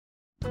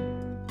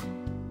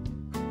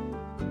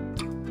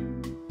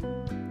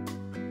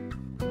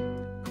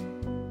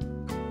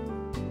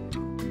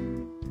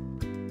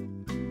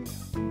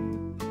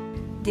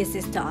This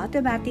is the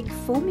automatic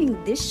foaming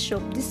dish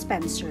soap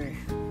dispenser.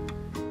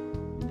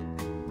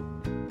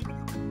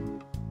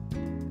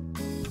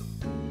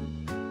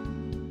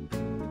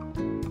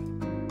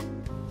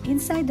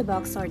 Inside the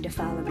box are the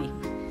following: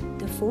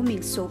 the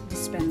foaming soap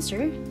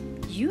dispenser,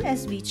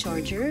 USB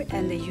charger,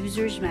 and the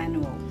user's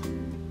manual.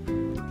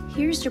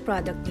 Here's the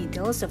product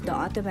details of the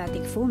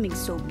automatic foaming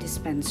soap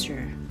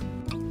dispenser.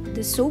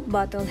 The soap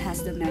bottle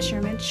has the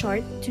measurement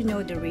chart to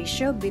know the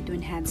ratio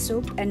between hand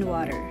soap and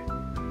water.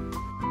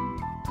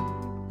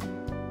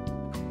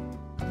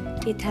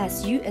 It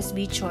has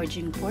USB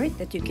charging port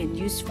that you can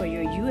use for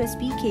your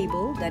USB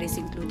cable that is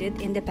included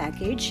in the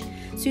package,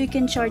 so you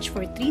can charge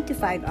for 3 to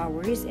 5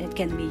 hours and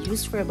can be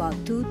used for about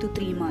 2 to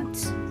 3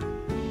 months.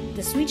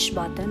 The switch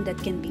button that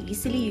can be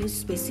easily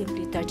used by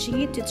simply touching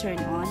it to turn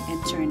on and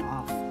turn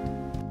off.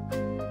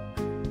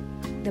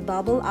 The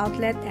bubble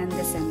outlet and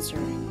the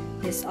sensor.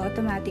 This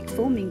automatic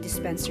foaming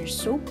dispenser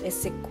soap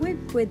is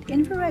equipped with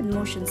infrared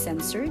motion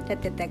sensor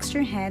that detects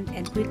your hand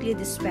and quickly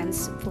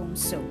dispenses foam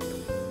soap.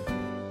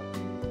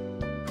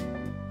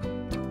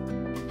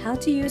 How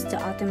to use the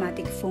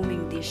automatic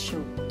foaming dish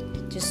soap.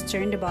 Just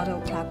turn the bottle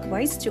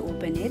clockwise to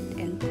open it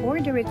and pour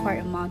the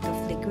required amount of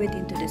liquid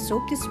into the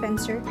soap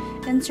dispenser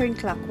and turn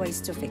clockwise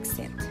to fix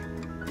it.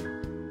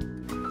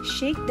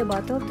 Shake the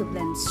bottle to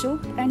blend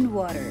soap and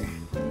water.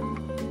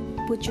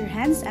 Put your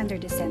hands under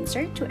the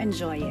sensor to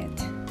enjoy it.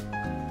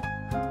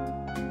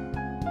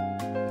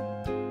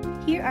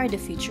 Here are the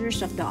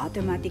features of the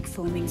automatic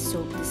foaming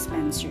soap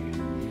dispenser.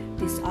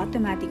 This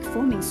automatic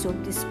foaming soap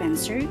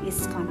dispenser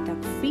is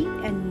contact-free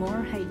and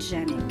more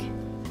hygienic.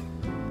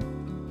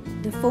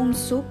 The foam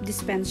soap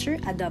dispenser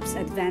adopts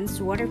advanced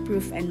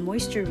waterproof and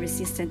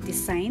moisture-resistant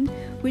design,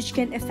 which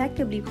can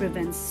effectively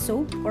prevent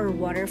soap or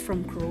water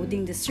from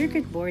corroding the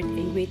circuit board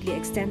and greatly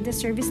extend the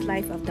service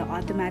life of the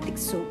automatic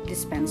soap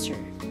dispenser.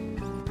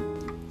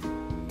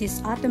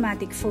 This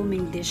automatic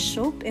foaming dish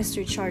soap is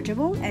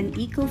rechargeable and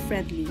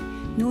eco-friendly.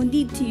 No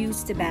need to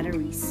use the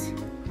batteries.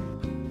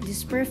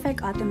 This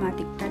perfect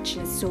automatic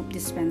touchless soap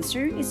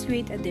dispenser is a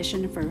great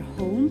addition for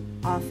home,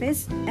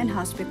 office, and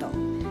hospital.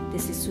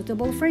 This is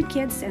suitable for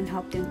kids and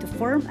help them to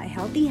form a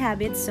healthy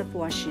habits of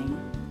washing.